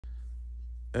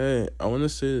Hey, I want to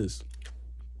say this.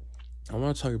 I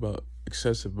want to talk about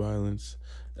excessive violence.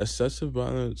 Excessive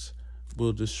violence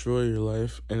will destroy your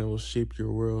life and it will shape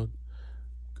your world.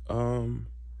 Um,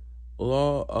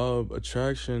 Law of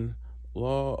attraction,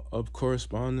 law of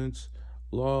correspondence,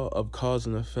 law of cause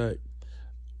and effect.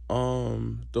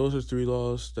 Those are three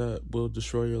laws that will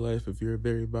destroy your life if you're a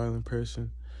very violent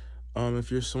person.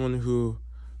 If you're someone who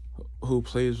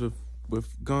plays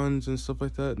with guns and stuff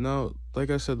like that. Now, like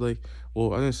I said,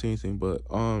 well, I didn't say anything, but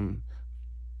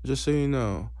just so you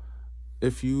know,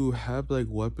 if you have like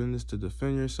weapons to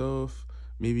defend yourself,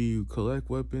 maybe you collect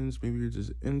weapons, maybe you're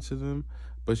just into them,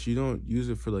 but you don't use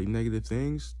it for like negative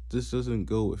things, this doesn't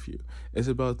go with you. It's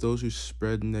about those who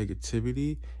spread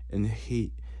negativity and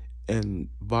hate and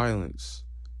violence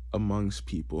amongst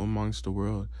people, amongst the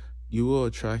world. You will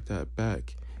attract that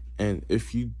back. And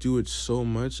if you do it so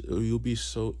much, you'll be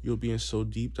in so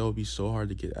deep that will be so hard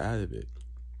to get out of it.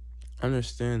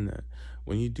 Understand that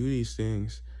when you do these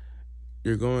things,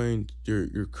 you're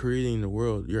creating the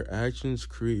world. Your actions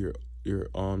create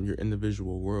your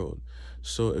individual world.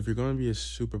 So if you're going to be a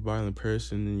super violent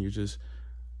person and you're just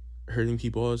hurting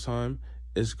people all the time,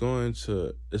 it's going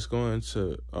to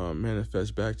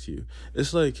manifest back to you.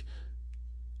 It's like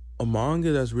a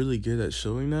manga that's really good at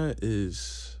showing that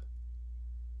is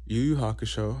Yu Yu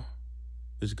Hakusho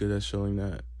is good at showing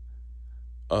that.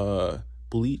 uh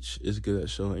Bleach is good at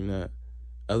showing that.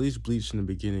 At least Bleach in the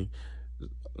beginning.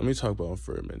 Let me talk about it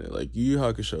for a minute. Like Yu Yu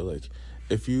Hakusho, like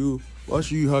if you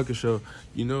watch Yu Yu Hakusho,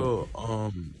 you know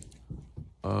um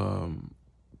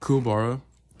Kuwabara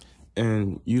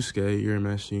and Yusuke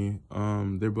Urameshi,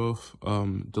 they're both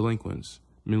delinquents,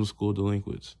 middle school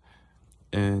delinquents.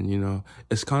 And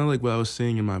it's kind of like what I was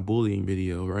saying in my bullying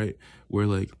video, right? Where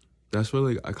like that's where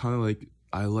like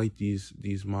I like these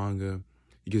manga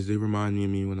because they remind me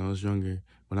of me when I was younger,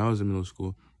 when I was in middle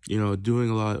school. Doing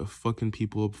a lot of fucking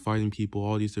people up, fighting people,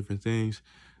 all these different things.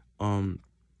 Um,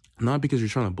 Not because you're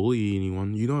trying to bully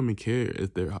anyone. You don't even care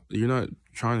if you're not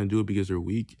trying to do it because they're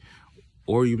weak,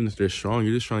 or even if they're strong.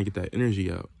 You're just trying to get that energy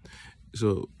out.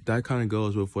 So that kind of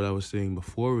goes with what I was saying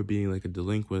before with being like a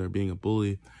delinquent or being a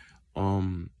bully.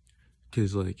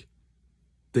 Because like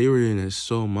they were in it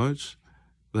so much,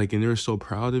 like, and they were so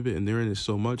proud of it, and they're in it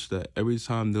so much that every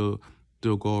time they'll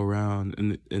go around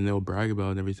and they'll brag about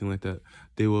it and everything like that,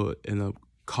 they will end up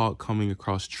coming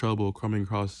across trouble, coming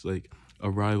across like a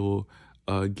rival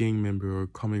gang member, or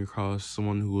coming across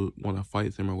someone who would want to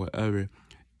fight them or whatever.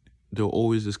 They'll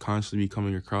always just constantly be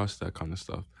coming across that kind of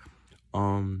stuff.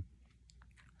 Um,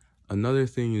 Another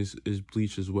thing is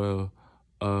Bleach as well.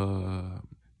 Uh,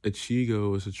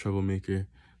 Ichigo was a troublemaker,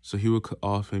 so he would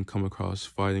often come across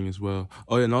fighting as well.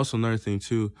 Oh yeah, and also another thing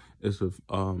too is with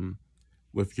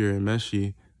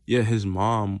Urameshi. Yeah, his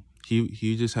mom.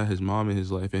 He just had his mom in his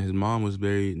life, and his mom was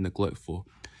very neglectful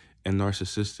and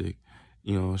narcissistic.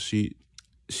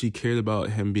 She cared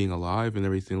about him being alive and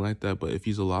everything like that. But if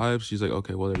he's alive, she's like,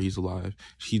 okay, whatever, he's alive.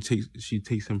 She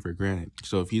takes him for granted.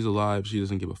 So if he's alive, she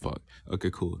doesn't give a fuck. Okay,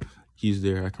 cool. He's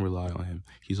there. I can rely on him.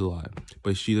 He's alive.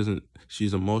 But she doesn't.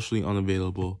 She's emotionally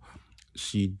unavailable.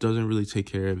 She doesn't really take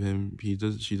care of him. She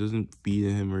doesn't feed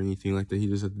him or anything like that. He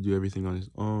just has to do everything on his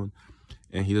own,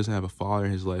 and he doesn't have a father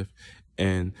in his life.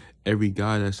 And every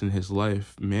guy that's in his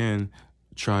life, man,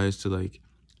 tries to like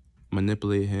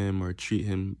manipulate him or treat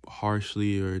him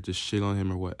harshly or just shit on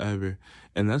him or whatever.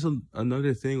 And that's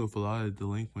another thing with a lot of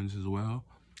delinquents as well.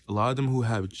 A lot of them who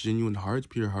have genuine hearts,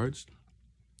 pure hearts.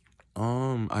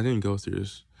 I didn't go through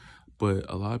this, but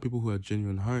a lot of people who have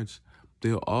genuine hearts,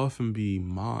 they'll often be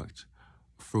mocked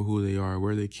for who they are,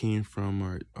 where they came from,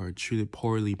 or treated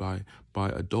poorly by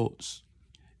adults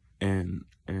and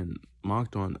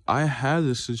mocked on. I had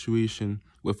this situation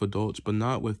with adults, but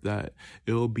not with that.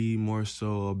 It'll be more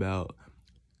so about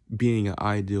being an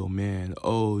ideal man.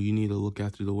 Oh, you need to look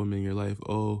after the women in your life.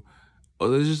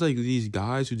 There's just like these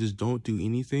guys who just don't do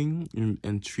anything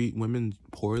and treat women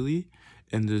poorly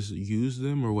and just use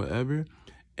them or whatever.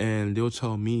 And they'll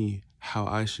tell me how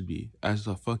I should be as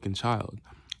a fucking child.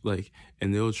 Like,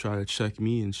 and they'll try to check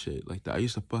me and shit like that. I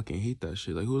used to fucking hate that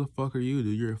shit. Like, who the fuck are you,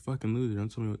 dude? You're a fucking loser.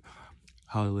 Don't tell me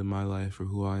how to live my life or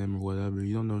who I am or whatever.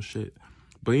 You don't know shit.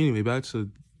 But anyway, back to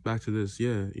this,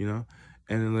 yeah, and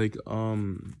then like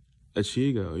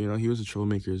Ichigo, he was a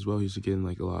troublemaker as well. He used to get in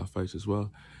like a lot of fights as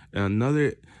well. And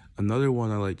another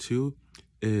one I like too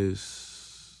is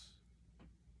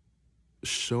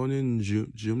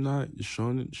Jumai.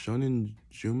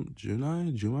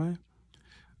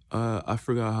 I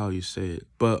forgot how you say it,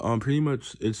 but pretty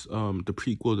much it's the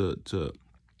prequel to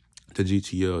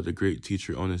GTO, the Great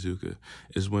Teacher Onizuka,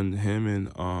 is when him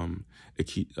and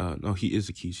no, he is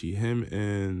Akechi. Him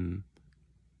and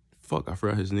fuck, I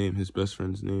forgot his name, his best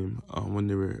friend's name, when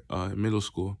they were in middle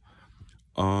school.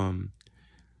 Um,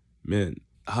 Man,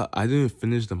 I didn't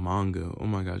finish the manga. Oh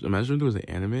my gosh. Imagine if there was an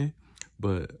anime,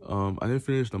 but I didn't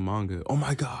finish the manga. Oh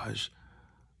my gosh.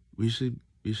 We should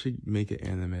make an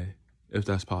anime if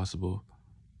that's possible.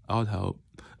 I would help.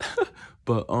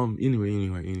 But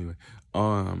anyway.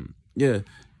 Yeah,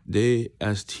 they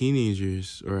as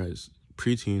teenagers or as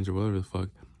preteens or whatever the fuck,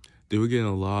 they were getting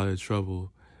a lot of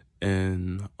trouble,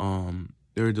 and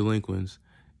they were delinquents,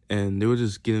 and they were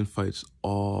just getting fights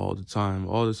all the time.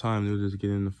 All the time they were just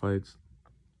getting into fights,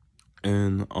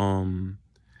 and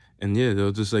yeah,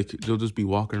 they'll just be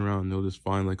walking around, and they'll just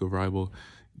find like a rival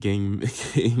gang,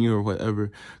 gang or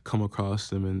whatever, come across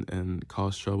them and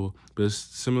cause trouble. But it's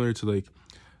similar to like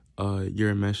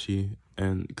Urameshi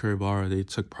and Kuribara. They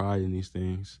took pride in these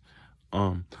things.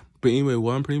 Um, but anyway,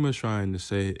 what I'm pretty much trying to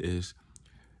say is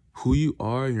who you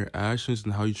are and your actions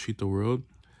and how you treat the world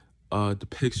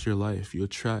depicts your life. You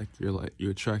attract your life. You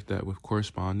attract that with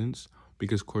correspondence,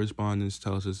 because correspondence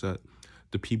tells us that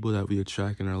the people that we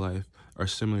attract in our life are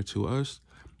similar to us,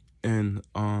 and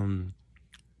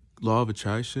law of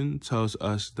attraction tells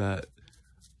us that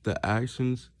the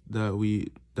actions that we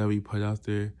put out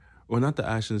there, or not the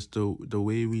actions, the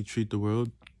way we treat the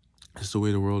world is the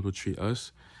way the world will treat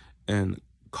us, and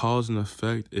cause and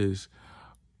effect is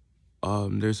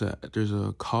there's a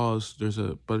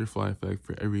butterfly effect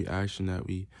for every action that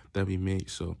we make.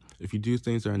 So if you do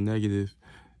things that are negative,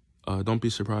 don't be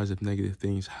surprised if negative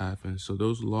things happen. So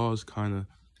those laws kind of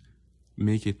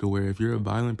make it to where if you're a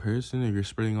violent person, if you're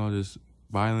spreading all this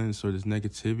violence or this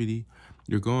negativity,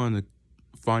 you're going to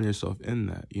find yourself in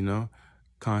that,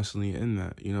 constantly in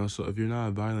that, So if you're not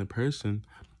a violent person,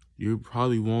 you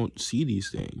probably won't see these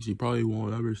things. You probably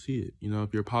won't ever see it.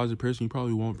 If you're a positive person, you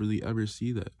probably won't really ever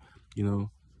see that, you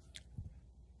know,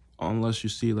 unless you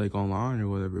see it like online or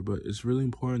whatever. But it's really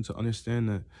important to understand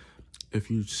that if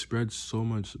you spread so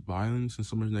much violence and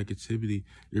so much negativity,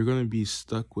 you're going to be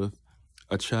stuck with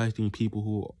attracting people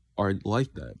who are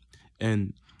like that.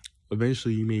 And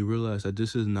eventually you may realize that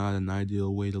this is not an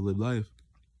ideal way to live life,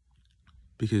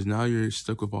 because now you're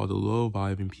stuck with all the low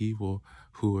vibing people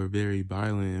who are very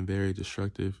violent and very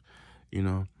destructive, you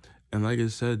know. And like I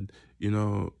said,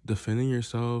 defending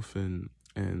yourself and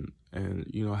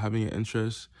having an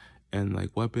interest and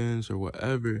like weapons or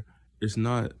whatever, it's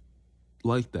not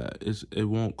like that. It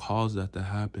won't cause that to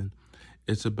happen.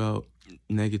 It's about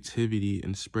negativity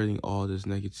and spreading all this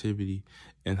negativity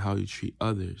and how you treat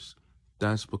others.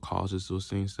 That's what causes those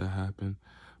things to happen.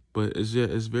 But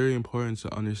it's very important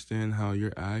to understand how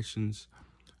your actions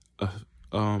uh,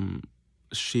 um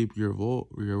shape your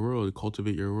world,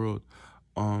 cultivate your world.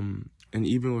 And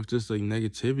even with just like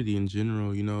negativity in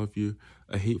general, if you're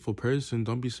a hateful person,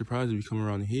 don't be surprised if you come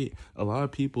around hate. A lot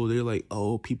of people, they're like,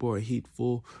 oh, people are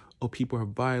hateful, oh, people are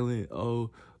violent, oh,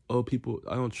 people,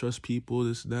 I don't trust people,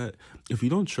 this, that. If you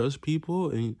don't trust people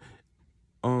and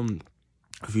um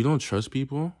if you don't trust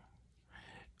people,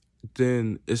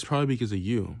 then it's probably because of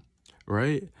you,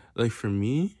 right? Like for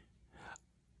me,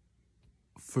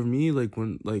 like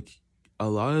when like a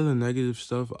lot of the negative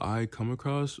stuff I come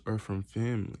across are from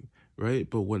family, right?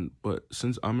 But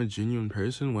since I'm a genuine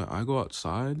person, when I go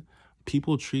outside,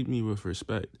 people treat me with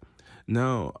respect.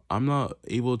 Now, I'm not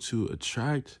able to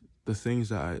attract the things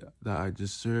that I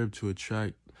deserve to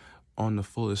attract on the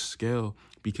fullest scale,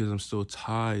 because I'm still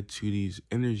tied to these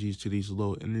energies, to these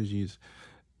low energies,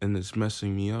 and it's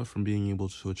messing me up from being able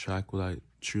to attract what I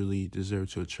truly deserve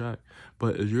to attract.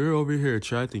 But if you're over here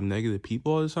attracting negative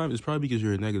people all the time, it's probably because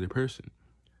you're a negative person.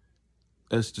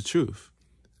 That's the truth.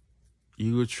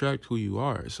 You attract who you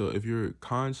are. So if you're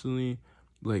constantly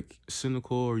like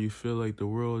cynical, or you feel like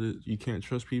you can't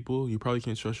trust people, you probably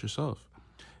can't trust yourself.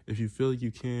 If you feel like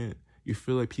you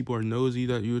feel like people are nosy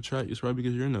that you attract, it's probably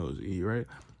because you're nosy, right?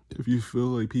 If you feel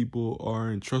like people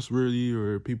aren't trustworthy,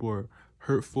 or people are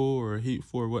hurtful or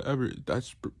hateful or whatever,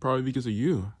 that's probably because of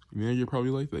you. You're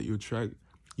probably like that. You attract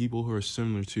people who are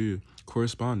similar to you.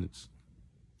 Correspondence.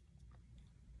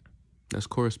 That's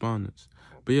correspondence.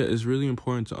 But yeah, it's really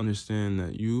important to understand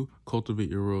that you cultivate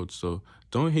your world. So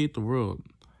don't hate the world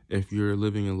if you're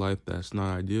living a life that's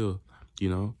not ideal.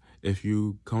 If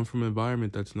you come from an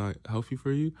environment that's not healthy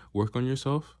for you, work on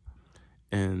yourself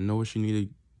and know what you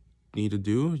need to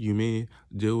do. You may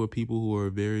deal with people who are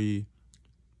very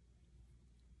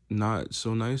not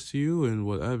so nice to you and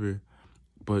whatever,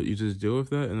 but you just deal with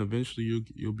that, and eventually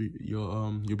you'll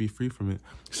be free from it.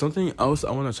 Something else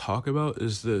I want to talk about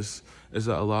is that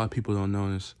a lot of people don't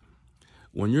know this.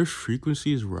 When your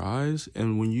frequencies rise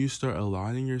and when you start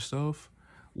aligning yourself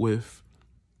with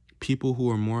people who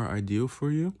are more ideal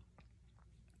for you,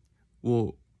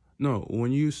 well, No,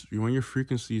 when your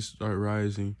frequencies start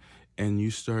rising and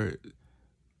you start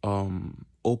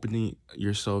opening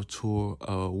yourself to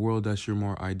a world that you're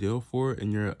more ideal for,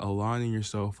 and you're aligning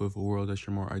yourself with a world that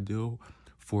you're more ideal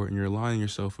for, and you're aligning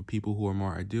yourself with people who are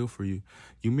more ideal for you,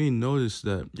 you may notice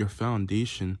that your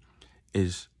foundation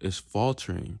is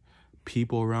faltering.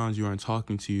 People around you aren't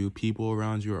talking to you. People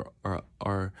around you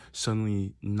are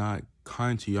suddenly not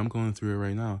kind to you. I'm going through it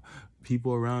right now.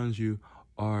 People around you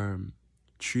are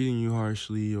treating you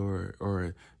harshly,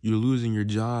 or you're losing your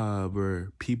job,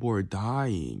 or people are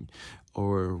dying,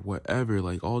 or whatever.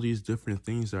 Like all these different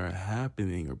things that are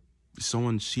happening, or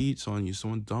someone cheats on you,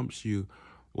 someone dumps you,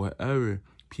 whatever.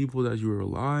 People that you were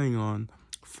relying on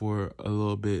for a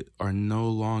little bit are no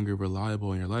longer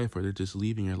reliable in your life, or they're just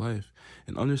leaving your life.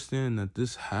 And understand that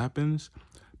this happens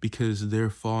because they're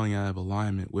falling out of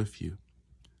alignment with you,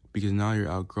 because now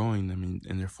you're outgrowing them,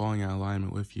 and they're falling out of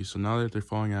alignment with you. So now that they're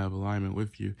falling out of alignment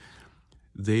with you,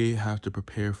 they have to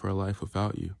prepare for a life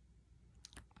without you.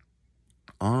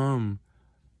 I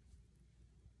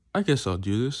guess I'll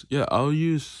do this. Yeah, I'll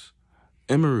use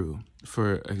Emiru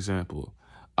for example.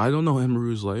 I don't know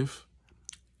Emiru's life.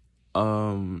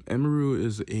 Emiru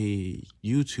is a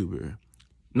YouTuber.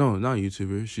 No, not a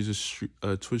YouTuber. She's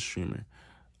a Twitch streamer.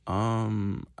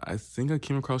 I think I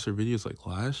came across her videos like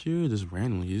last year, just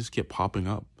randomly. It just kept popping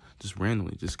up. Just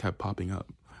randomly, just kept popping up.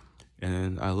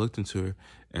 And I looked into her,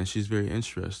 and she's very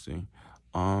interesting.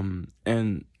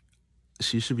 And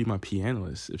she should be my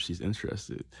pianist if she's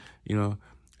interested, you know.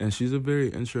 And she's a very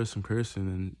interesting person,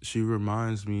 and she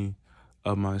reminds me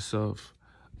of myself.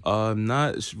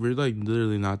 Not we're like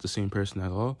literally not the same person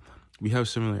at all. We have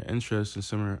similar interests and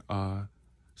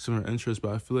similar interests,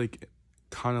 but I feel like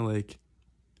kind of like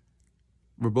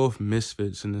we're both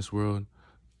misfits in this world.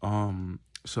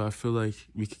 So I feel like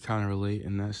we could kind of relate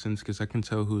in that sense, because I can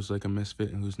tell who's like a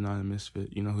misfit and who's not a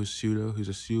misfit. You know, who's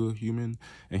a pseudo human,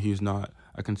 and who's not.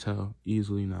 I can tell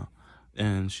easily now,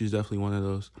 and she's definitely one of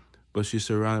those. But she's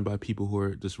surrounded by people who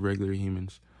are just regular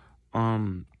humans.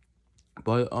 Um,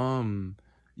 but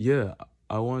yeah,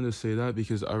 I wanted to say that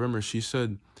because I remember she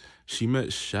said she met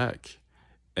Shaq,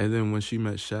 and then when she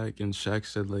met Shaq, and Shaq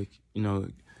said like, you know,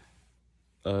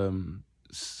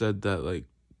 said that like,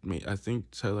 I think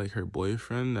to like her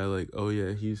boyfriend that like, oh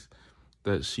yeah,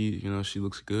 that she, you know, she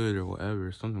looks good or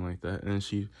whatever, something like that, and then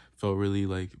she felt really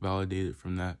like validated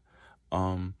from that.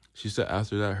 She said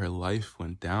after that her life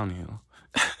went downhill,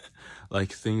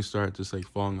 like things started just like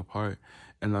falling apart,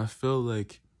 and I feel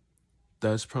like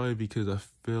that's probably because I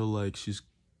feel like she's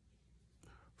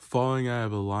falling out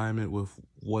of alignment with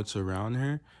what's around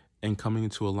her and coming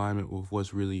into alignment with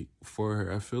what's really for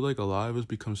her. I feel like a lot of us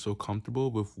become so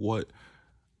comfortable with what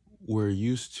we're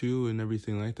used to and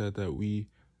everything like that, that we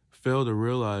fail to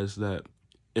realize that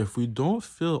if we don't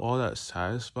feel all that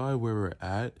satisfied where we're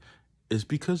at, it's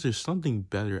because there's something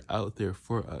better out there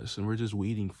for us, and we're just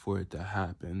waiting for it to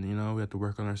happen. You know, we have to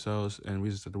work on ourselves, and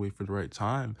we just have to wait for the right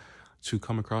time to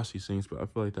come across these things. But I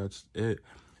feel like that's it.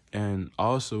 And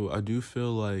also, I do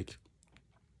feel like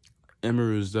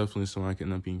Emery is definitely someone I can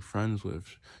end up being friends with.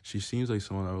 She seems like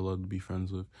someone I would love to be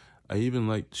friends with. I even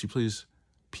like, she plays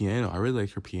piano. I really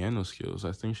like her piano skills.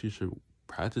 I think she should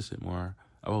practice it more.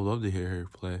 I would love to hear her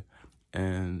play.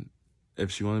 And if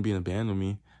she want to be in a band with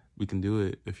me, we can do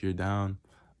it if you're down.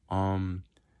 And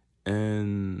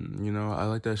you know, I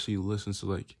like that she listens to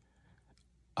like,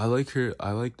 I like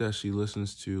that she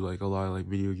listens to like a lot of like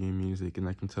video game music, and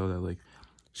I can tell that like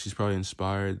she's probably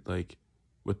inspired like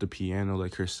with the piano,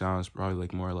 like her sound is probably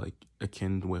like more like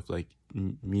akin with like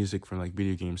music from like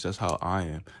video games. That's how I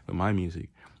am with my music.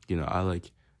 You know, I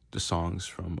like the songs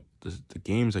from the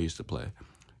games I used to play.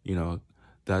 You know,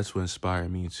 that's what inspired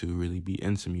me to really be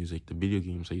into music. The video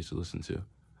games I used to listen to,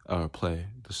 or play,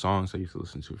 the songs I used to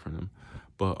listen to from them.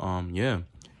 But yeah.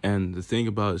 And the thing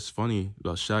about it's funny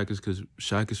about Shaq is because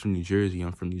Shaq is from New Jersey.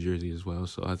 I'm from New Jersey as well.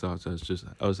 So I thought that's just,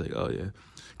 I was like, oh yeah,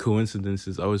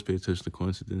 coincidences. I always pay attention to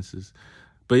coincidences.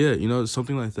 But yeah, you know,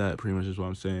 something like that pretty much is what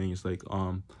I'm saying. It's like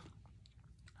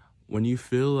when you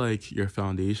feel like your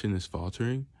foundation is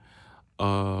faltering,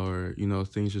 or you know,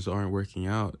 things just aren't working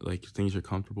out, like things you're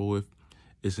comfortable with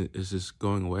is just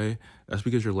going away, that's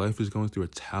because your life is going through a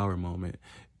tower moment.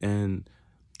 And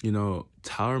you know,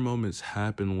 tower moments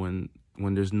happen when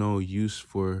there's no use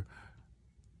for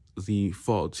the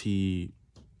faulty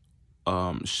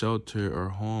shelter or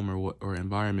home or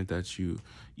environment that you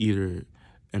either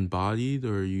embodied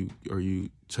or you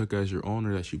took as your own,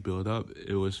 or that you built up.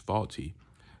 It was faulty.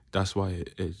 That's why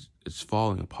it's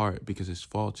falling apart, because it's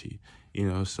faulty. You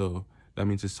know, so that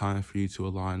means it's time for you to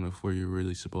align with where you're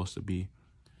really supposed to be,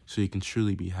 so you can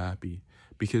truly be happy.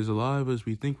 Because a lot of us,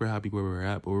 we think we're happy where we're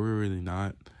at, but we're really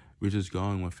not. We're just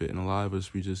going with it. And a lot of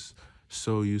us, we just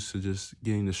so used to just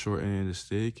getting the short end of the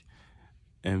stick,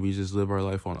 and we just live our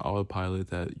life on autopilot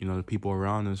that, you know, the people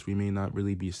around us, we may not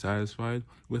really be satisfied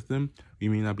with them. We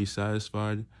may not be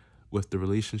satisfied with the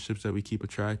relationships that we keep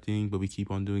attracting, but we keep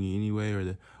on doing it anyway,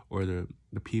 or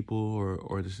the people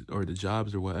or the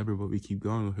jobs or whatever, but we keep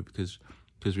going with it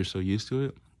because we're so used to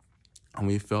it. And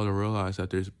we fail to realize that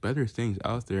there's better things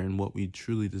out there, and what we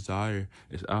truly desire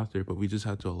is out there, but we just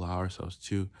have to allow ourselves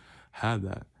to have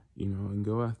that, you know, and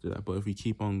go after that. But if we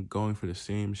keep on going for the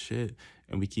same shit,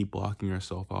 and we keep blocking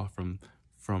ourselves off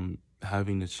from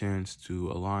having the chance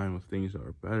to align with things that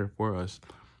are better for us,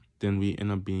 then we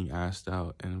end up being asked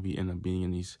out, and we end up being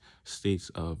in these states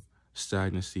of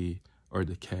stagnancy or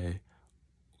decay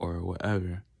or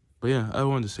whatever. But yeah, I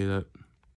wanted to say that.